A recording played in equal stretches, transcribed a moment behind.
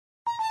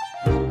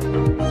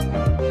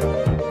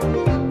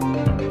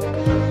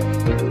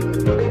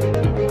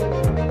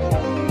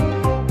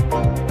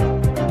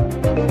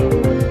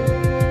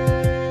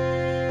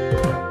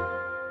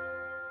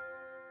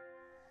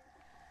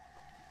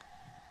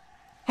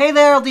Hey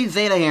there,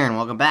 Ultizeta here, and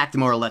welcome back to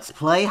more Let's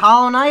Play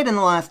Hollow Knight. In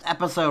the last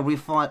episode, we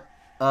fought,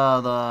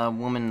 the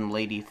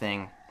woman-lady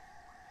thing.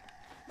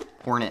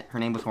 Hornet. Her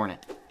name was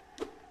Hornet.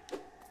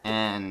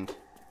 And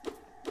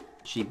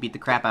she beat the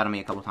crap out of me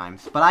a couple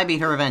times. But I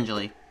beat her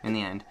eventually, in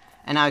the end.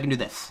 And now I can do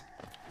this.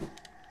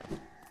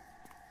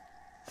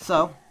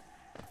 So.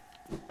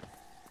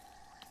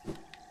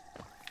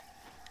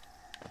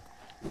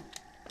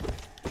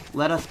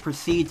 Let us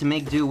proceed to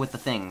make do with the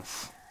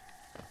things.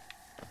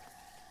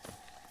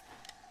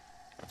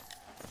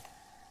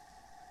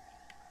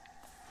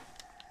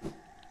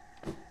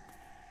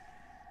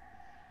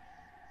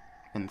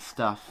 And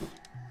stuff.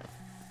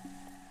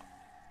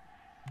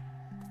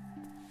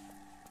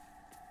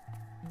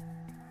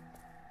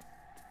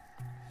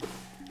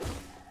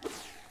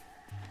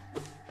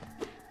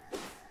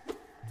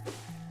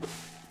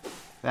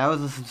 That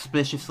was a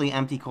suspiciously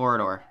empty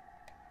corridor.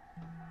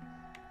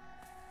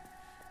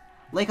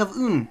 Lake of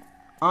Un.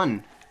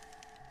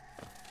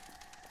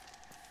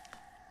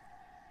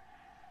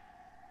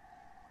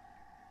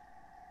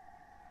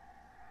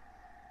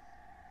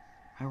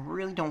 I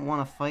really don't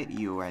want to fight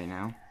you right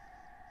now.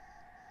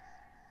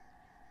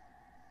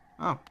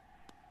 Oh.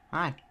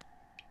 Hi.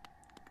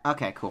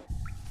 Okay, cool.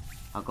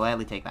 I'll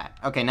gladly take that.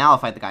 Okay, now I'll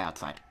fight the guy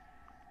outside.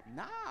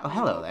 Oh,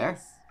 hello there.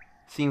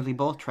 Seems we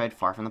both tread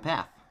far from the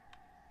path.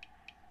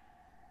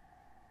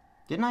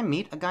 Didn't I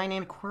meet a guy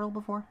named Quirrell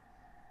before?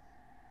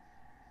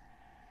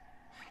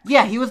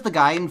 Yeah, he was the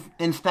guy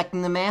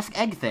inspecting the mask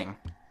egg thing.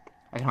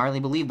 I can hardly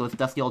believe those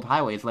dusty old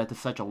highways led to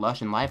such a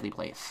lush and lively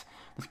place.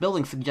 This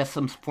building suggests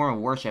some form of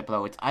worship,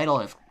 though its idol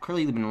has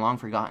clearly been long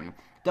forgotten.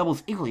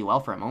 Doubles equally well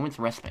for a moment's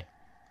respite.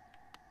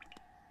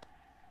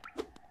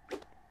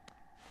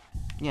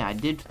 Yeah, I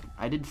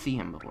did see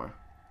him before.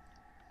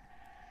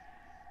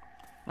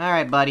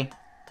 Alright, buddy.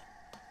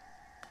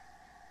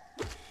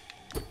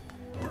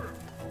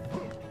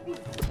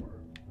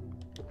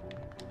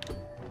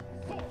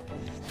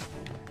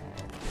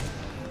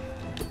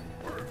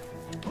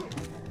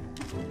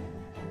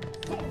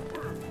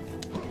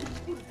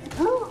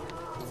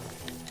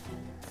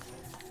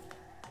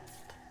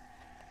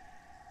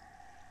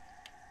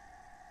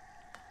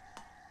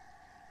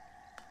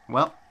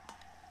 Well.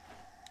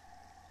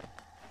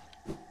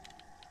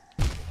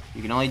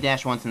 You can only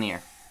dash once in the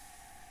air.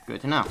 Good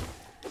to know.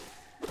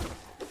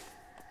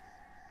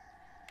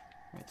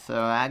 Right,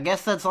 so I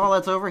guess that's all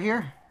that's over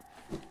here.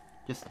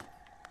 Just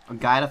a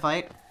guy to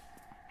fight.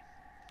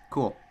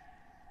 Cool.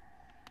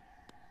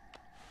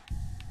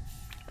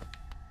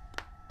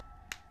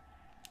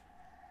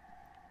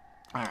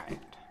 Alright.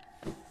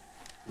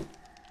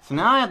 So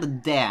now I have the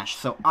dash,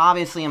 so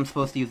obviously I'm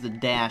supposed to use the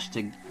dash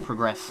to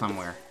progress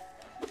somewhere.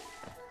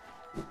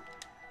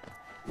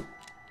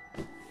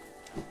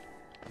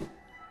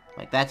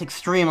 That's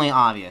extremely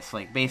obvious,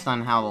 like, based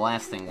on how the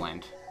last thing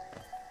went.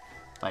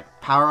 Like,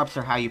 power-ups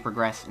are how you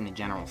progress in the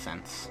general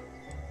sense.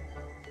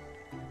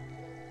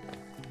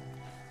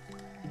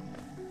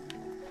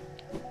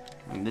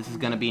 And this is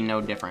gonna be no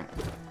different.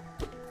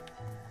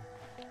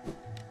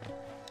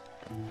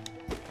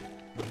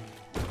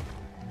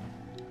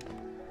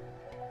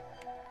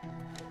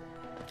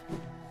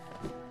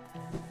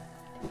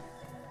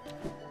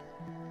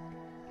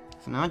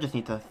 So now I just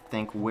need to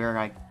think where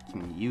I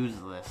can use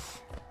this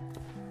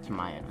to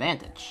my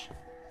advantage.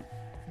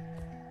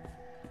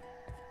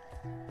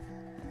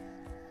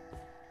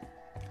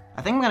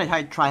 I think I'm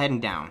gonna try heading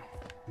down.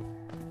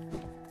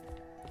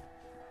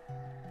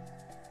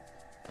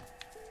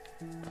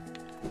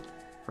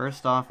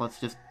 First off, let's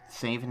just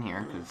save in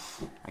here,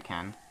 because I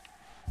can.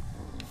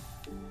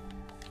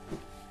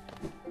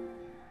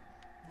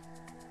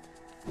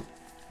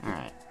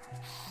 Alright.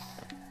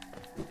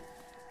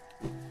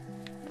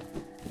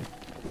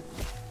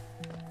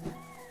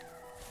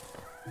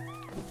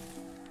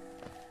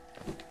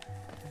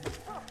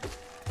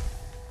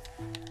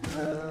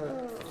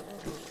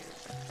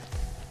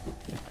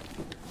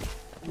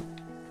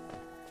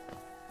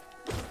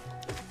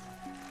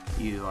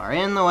 You are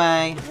in the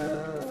way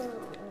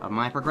of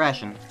my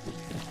progression.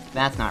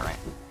 That's not right.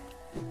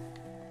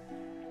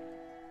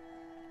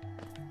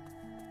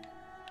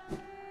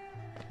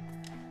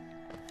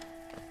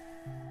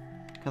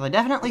 Because I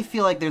definitely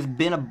feel like there's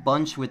been a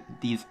bunch with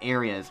these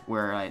areas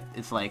where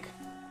it's like...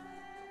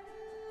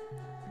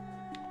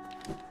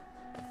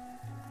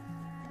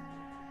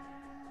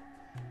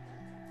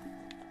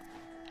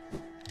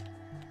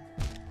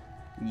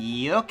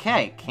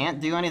 Okay, can't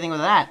do anything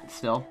with that,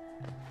 still.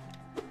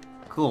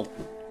 Cool.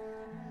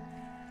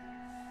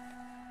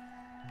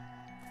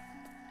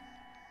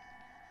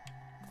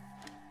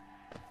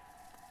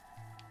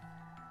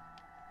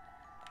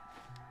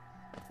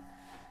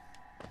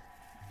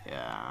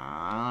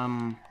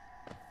 Yeah,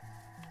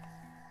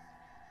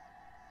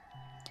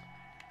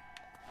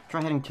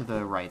 try heading to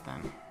the right,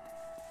 then.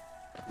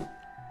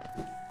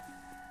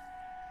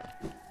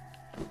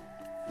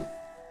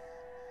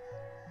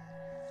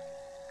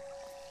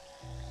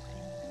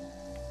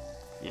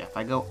 Yeah, if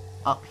I go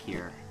up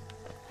here,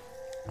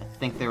 I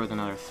think there was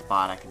another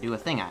spot I could do a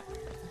thing at.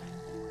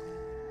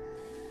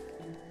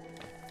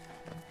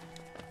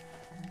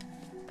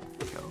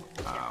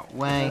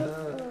 way.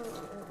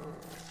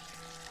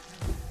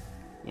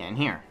 Yeah, in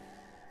here.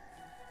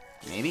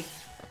 Maybe?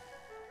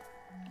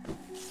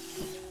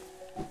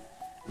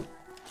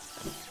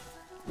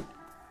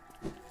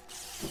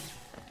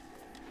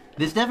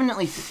 This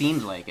definitely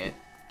seems like it,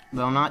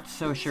 though I'm not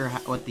so sure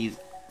what these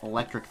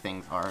electric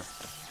things are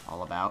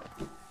all about.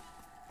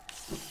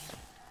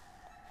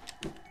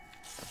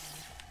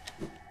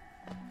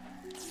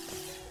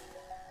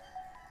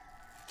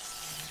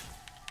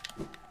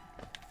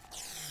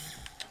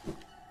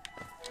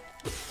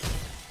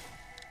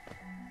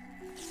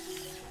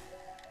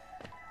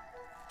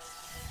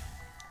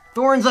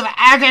 Thorns of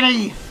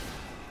Agony!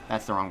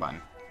 That's the wrong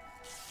button.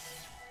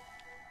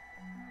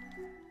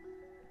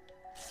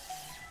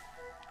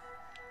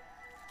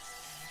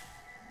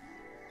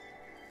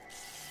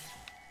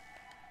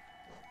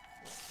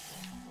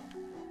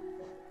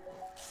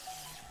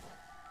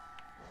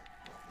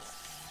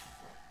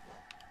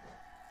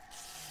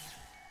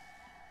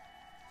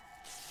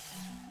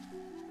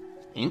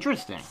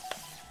 Interesting.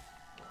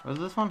 What is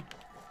this one?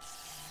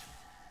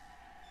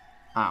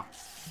 Oh.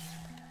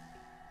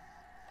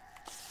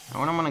 I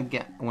wonder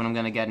when I'm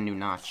gonna get a new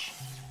notch.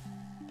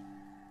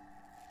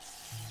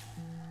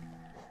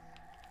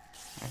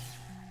 Okay.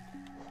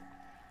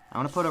 I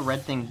want to put a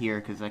red thing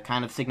here because that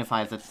kind of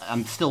signifies that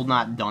I'm still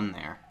not done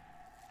there.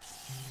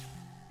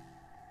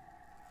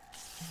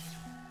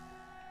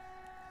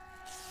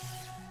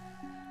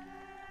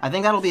 I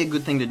think that'll be a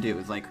good thing to do.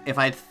 Is like if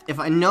I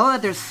know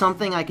that there's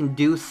something I can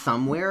do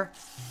somewhere,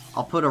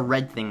 I'll put a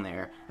red thing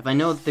there. If I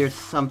know that there's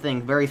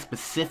something very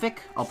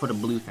specific, I'll put a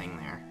blue thing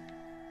there.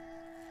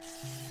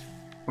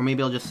 Or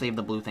maybe I'll just save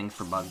the blue things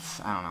for bugs.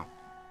 I don't know.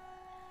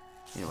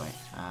 Either way,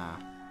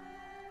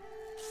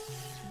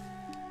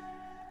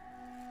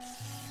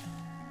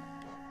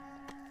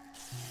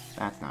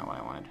 that's not what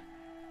I wanted.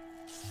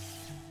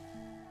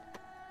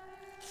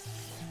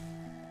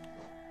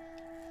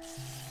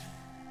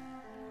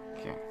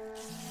 Okay.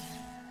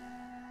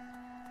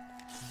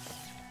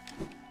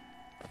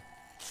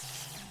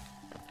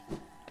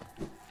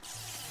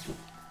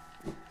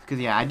 Because,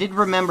 yeah, I did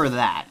remember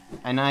that.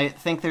 And I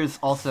think there's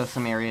also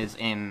some areas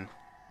in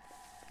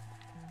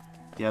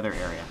the other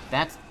area.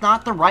 That's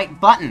not the right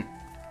button!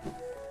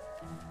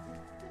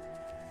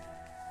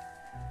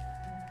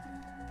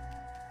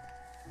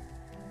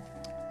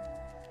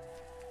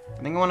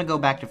 I think I want to go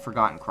back to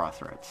Forgotten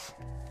Crossroads.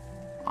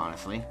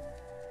 Honestly.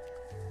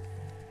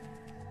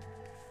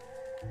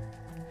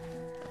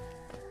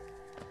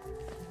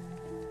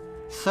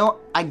 So,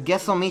 I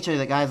guess I'll meet you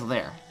the guys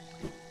there.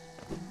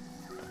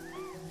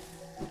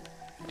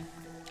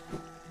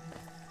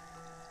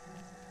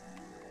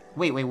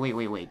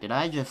 Wait. Did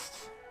I just...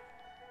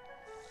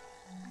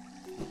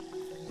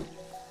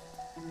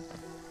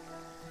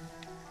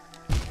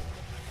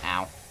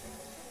 Ow.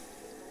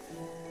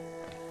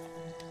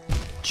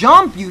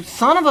 Jump, you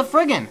son of a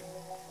friggin'!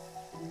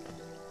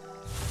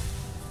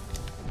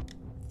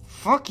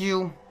 Fuck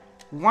you.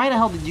 Why the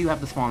hell did you have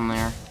to spawn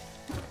there?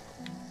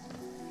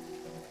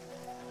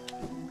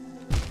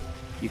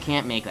 You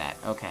can't make that.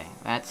 Okay,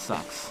 that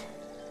sucks.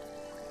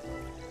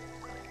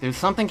 There's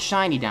something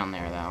shiny down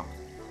there, though.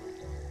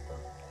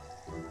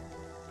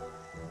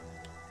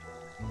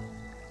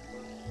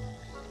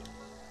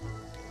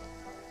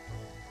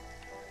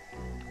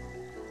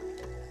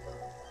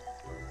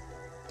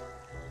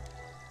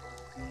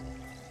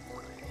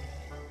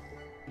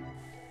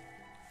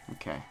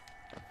 Okay.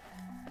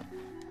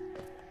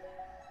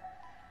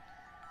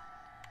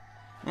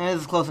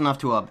 This is close enough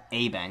to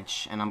a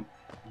bench, and I'm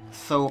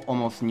so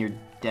almost near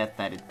death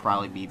that it'd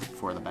probably be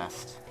for the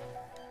best.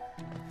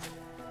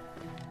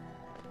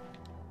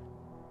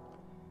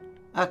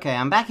 Okay,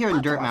 I'm back here in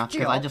Dirtmouth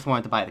because I just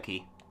wanted to buy the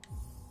key.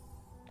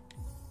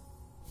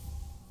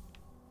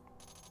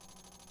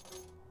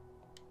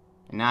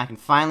 And now I can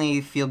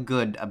finally feel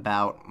good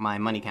about my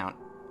money count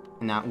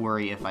and not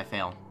worry if I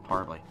fail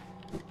horribly.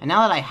 And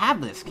now that I have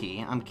this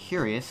key, I'm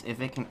curious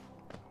if it can...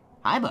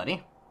 Hi,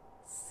 buddy.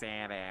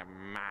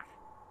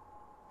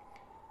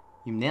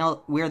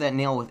 You wear that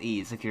nail with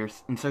ease. If you're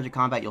in search of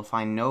combat, you'll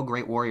find no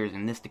great warriors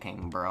in this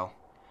decaying burrow.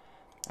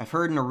 I've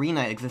heard an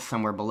arena exists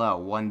somewhere below,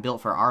 one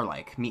built for our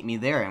like. Meet me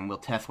there and we'll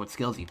test what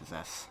skills you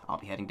possess. I'll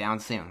be heading down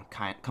soon.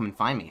 Come and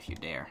find me if you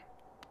dare.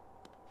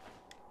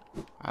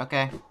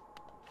 Okay.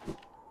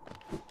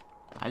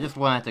 I just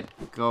wanted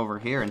to go over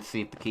here and see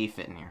if the key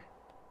fit in here.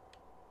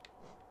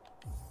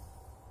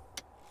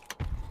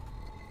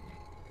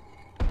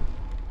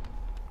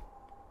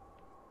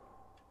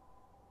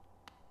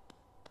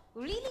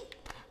 Really?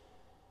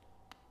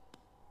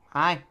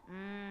 Hi.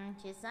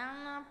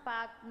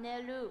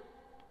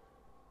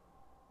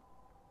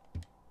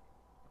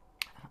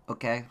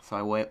 Okay, so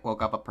I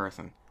woke up a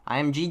person. I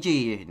am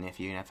Gigi, and if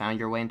you have found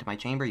your way into my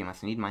chamber, you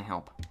must need my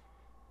help.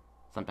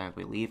 Sometimes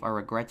we leave our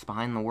regrets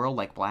behind in the world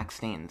like black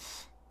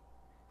stains.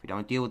 If we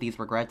don't deal with these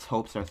regrets,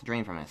 hope starts to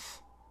drain from us.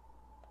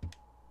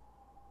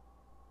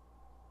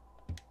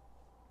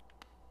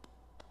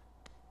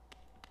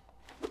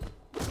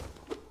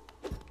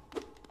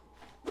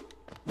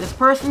 This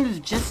person is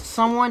just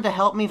someone to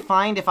help me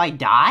find if I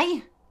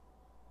die?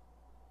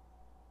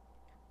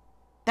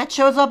 That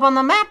shows up on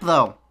the map,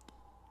 though.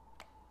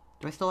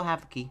 Do I still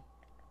have the key?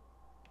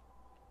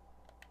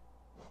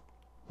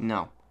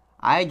 No.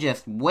 I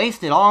just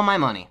wasted all my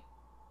money.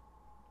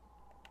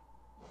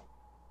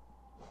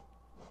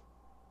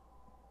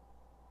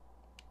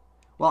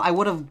 Well, I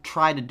would have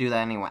tried to do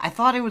that anyway. I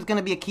thought it was going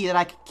to be a key that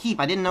I could keep.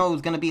 I didn't know it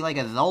was going to be like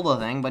a Zelda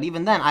thing, but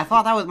even then, I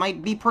thought that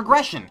might be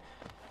progression.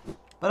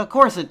 But of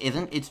course it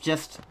isn't. It's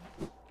just...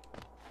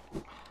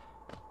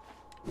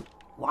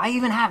 Why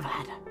even have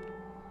that?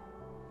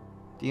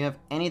 Do you have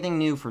anything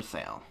new for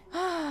sale?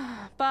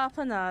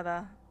 Papa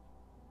nada.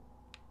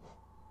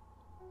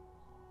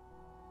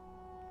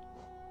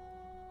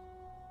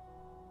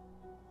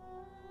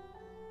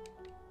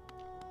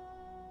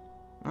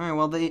 Alright,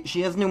 well, she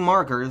has new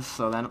markers,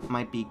 so that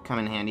might be come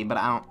in handy, but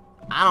I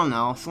don't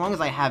know, as long as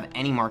I have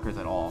any markers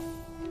at all.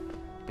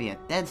 But yeah,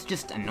 that's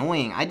just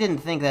annoying. I didn't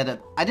think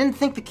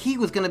the key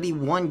was gonna be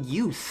one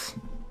use.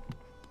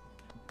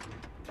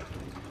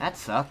 That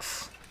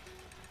sucks.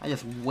 I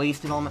just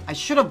wasted all my... I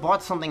should have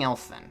bought something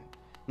else then.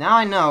 Now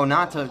I know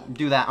not to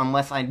do that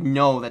unless I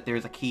know that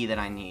there's a key that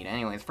I need.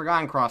 Anyways,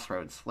 Forgotten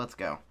Crossroads. Let's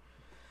go.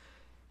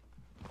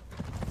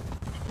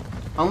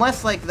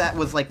 Unless, like, that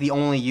was, like, the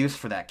only use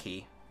for that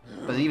key.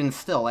 But even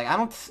still, like, I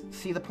don't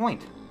see the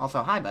point.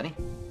 Also, hi, buddy.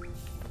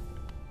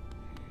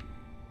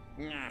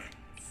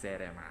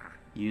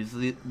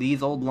 Use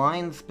these old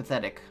lines?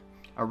 Pathetic.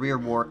 A real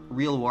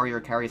warrior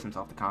carries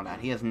himself to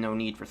combat. He has no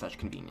need for such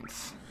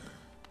convenience.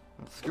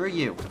 Well, screw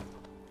you.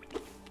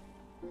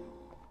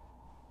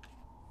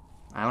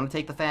 I want to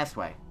take the fast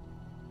way.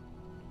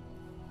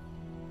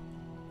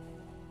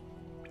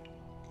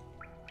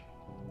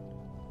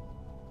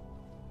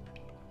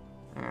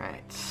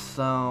 Alright,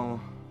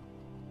 so...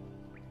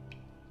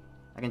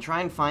 I can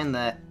try and find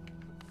that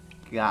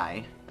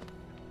guy.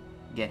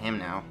 Get him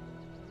now.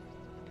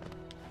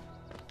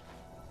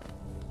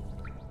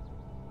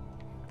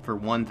 For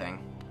one thing.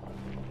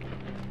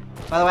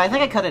 By the way, I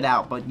think I cut it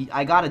out, but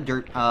I got a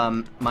dirt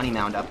money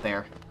mound up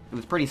there. It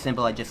was pretty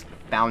simple. I just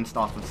bounced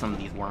off of some of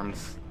these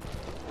worms.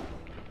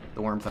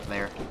 The worms up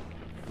there.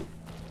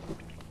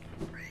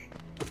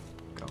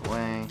 Go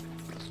away.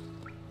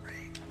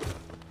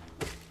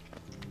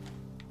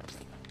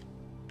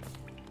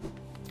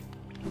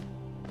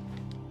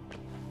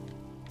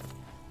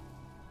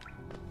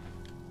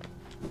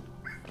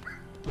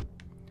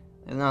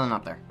 There's nothing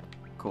up there.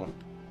 Cool.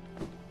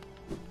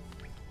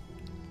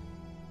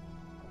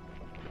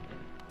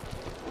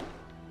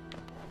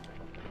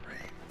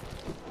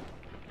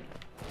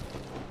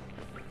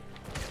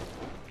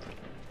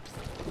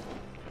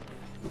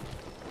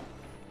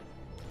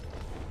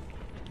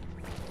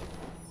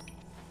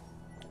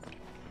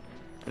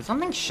 There's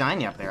something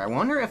shiny up there. I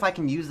wonder if I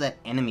can use that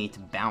enemy to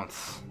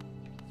bounce.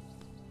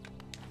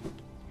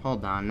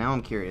 Hold on, now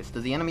I'm curious.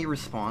 Does the enemy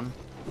respawn?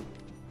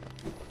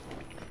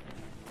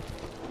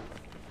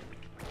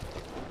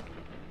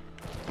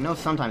 I know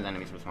sometimes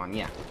enemies respawn,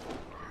 yeah.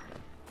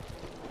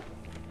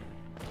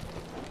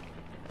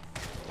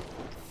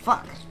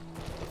 Fuck.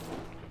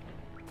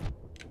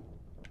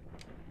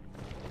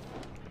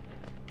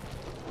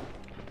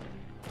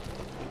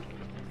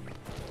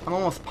 I'm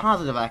almost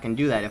positive I can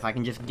do that if I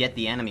can just get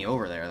the enemy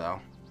over there,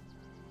 though.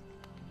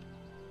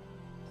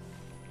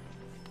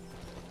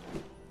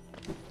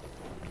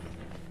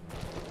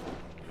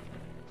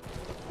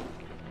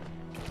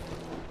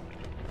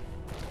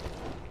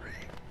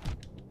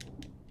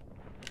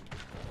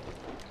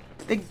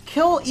 They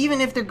kill even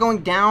if they're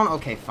going down?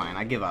 Okay, fine,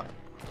 I give up.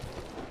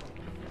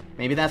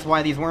 Maybe that's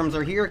why these worms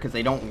are here, because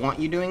they don't want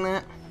you doing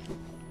that?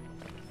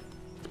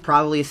 It's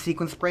probably a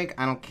sequence break.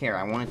 I don't care.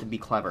 I want it to be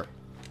clever.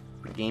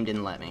 The game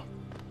didn't let me.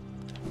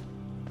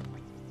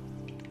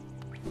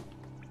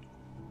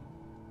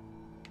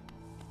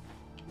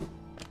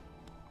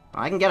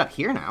 I can get up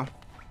here now.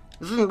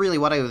 This isn't really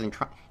what I was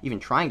even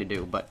trying to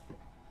do, but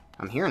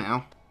I'm here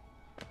now.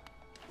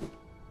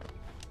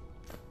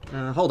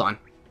 Hold on.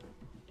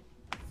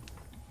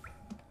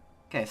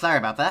 Okay, sorry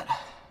about that.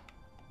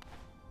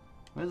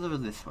 Where's over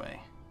this way?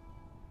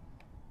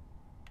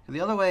 The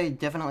other way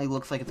definitely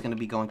looks like it's going to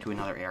be going to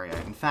another area.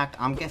 In fact,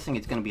 I'm guessing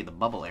it's going to be the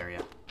bubble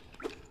area.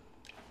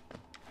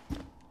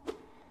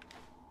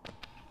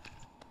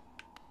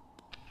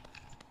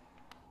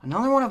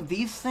 Another one of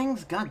these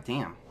things? God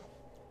damn.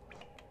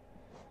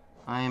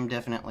 I am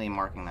definitely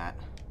marking that.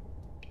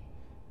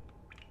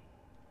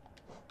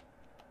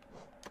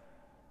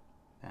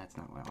 That's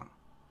not what I want.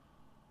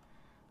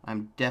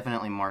 I'm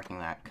definitely marking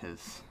that,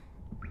 because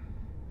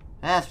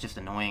that's just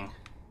annoying.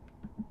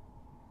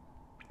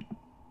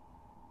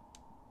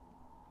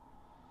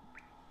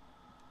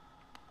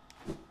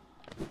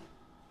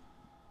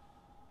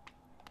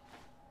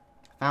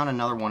 Found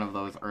another one of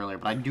those earlier,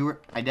 but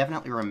I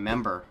definitely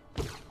remember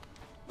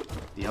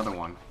the other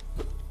one.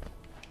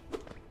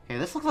 Okay,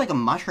 this looks like a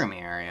mushroom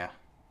area.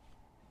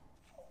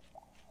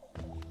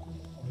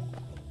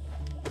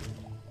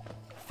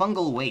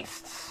 Fungal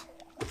wastes.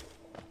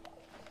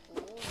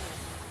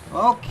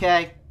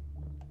 Okay.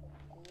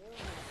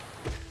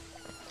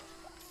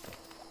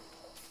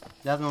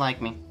 Doesn't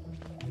like me.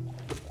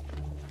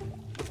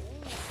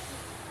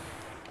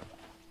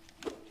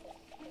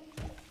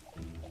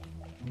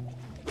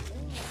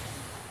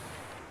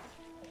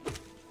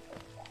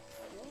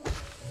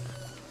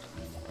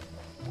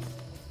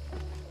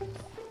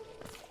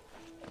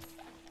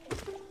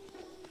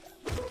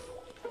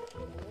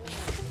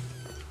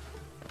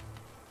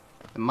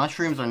 The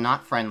mushrooms are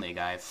not friendly,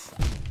 guys.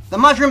 The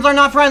mushrooms are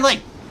not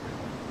friendly!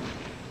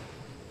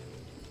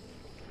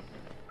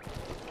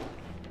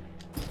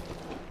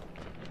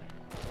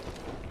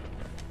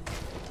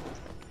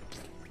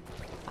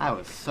 I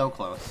was so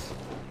close.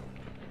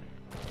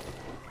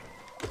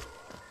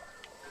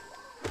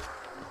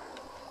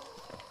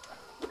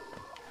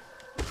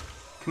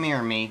 Come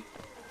here, me.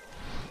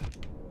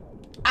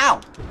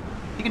 Ow!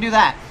 You can do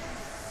that.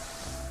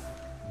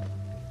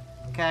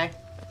 Okay.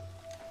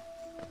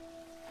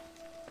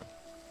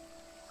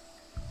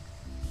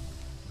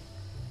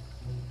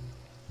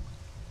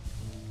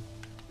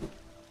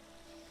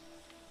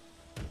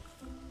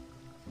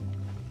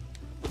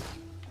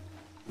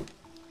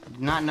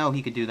 Did not know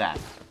he could do that.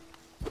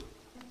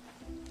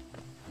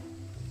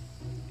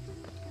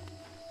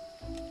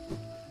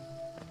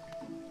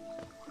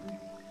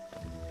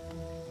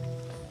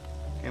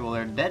 Okay, well,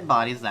 there are dead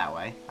bodies that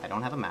way. I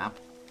don't have a map.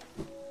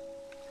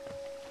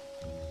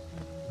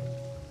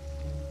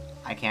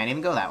 I can't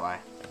even go that way.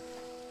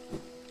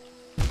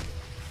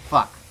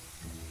 Fuck.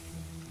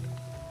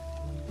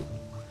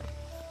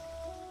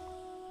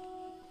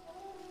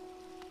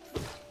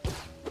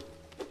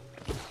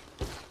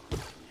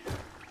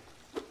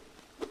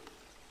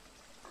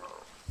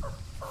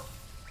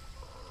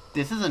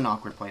 This is an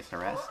awkward place to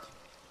rest.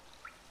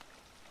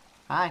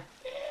 Hi.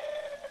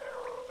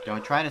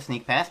 Don't try to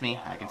sneak past me.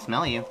 I can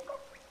smell you.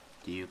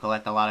 Do you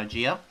collect a lot of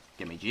Geo?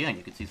 Give me Geo and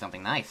you can see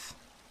something nice.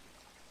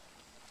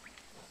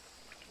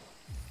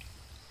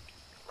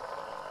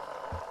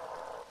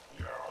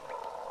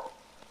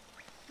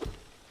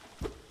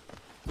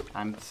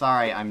 I'm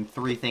sorry, I'm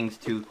 3 things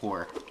too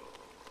poor.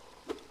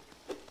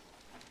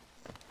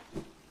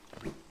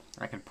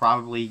 I could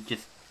probably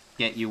just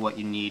get you what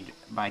you need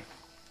by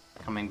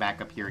coming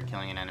back up here and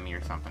killing an enemy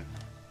or something.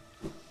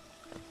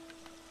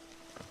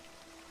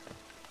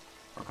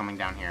 Or coming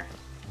down here.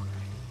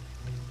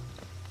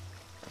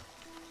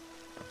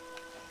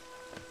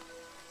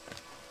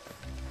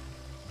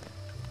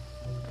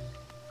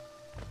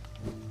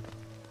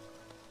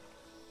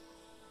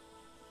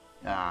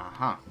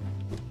 Uh-huh.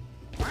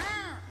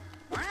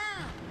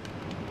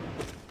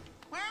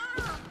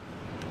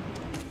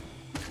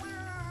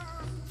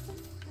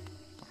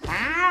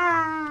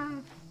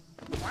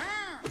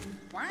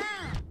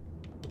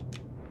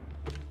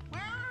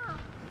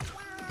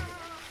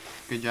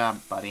 Good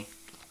job, buddy.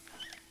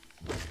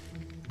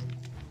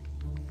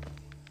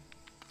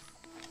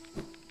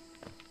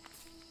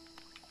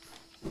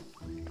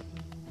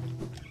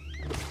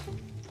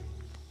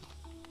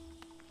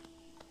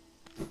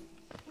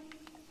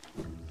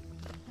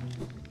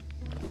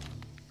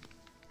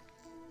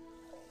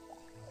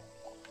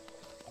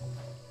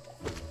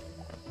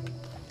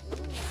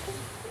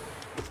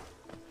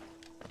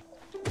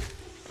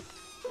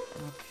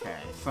 Okay,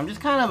 so I'm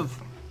just kind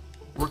of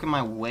working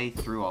my way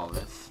through all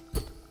this.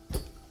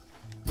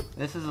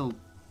 This is a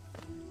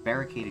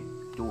barricaded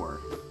door.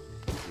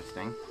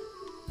 Interesting.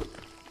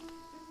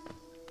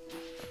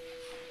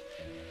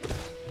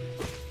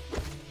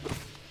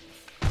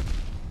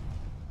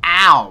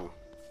 Ow!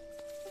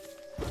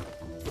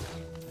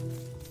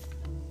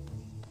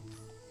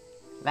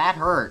 That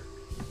hurt.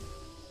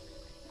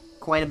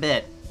 Quite a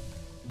bit.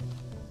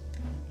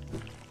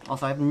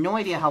 Also, I have no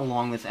idea how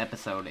long this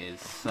episode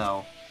is,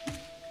 so...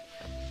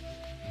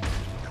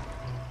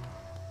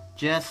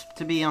 just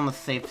to be on the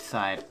safe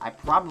side, I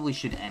probably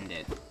should end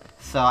it.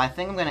 So I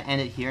think I'm going to end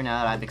it here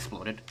now that I've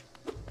exploded.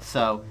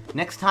 So,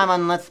 next time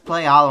on Let's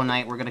Play Hollow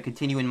Knight, we're going to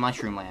continue in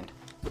Mushroom Land.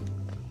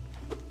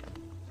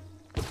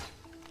 And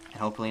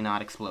hopefully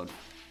not explode.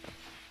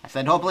 I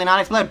said hopefully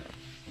not explode!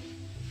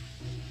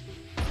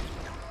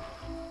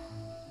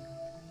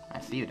 I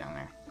see you down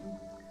there.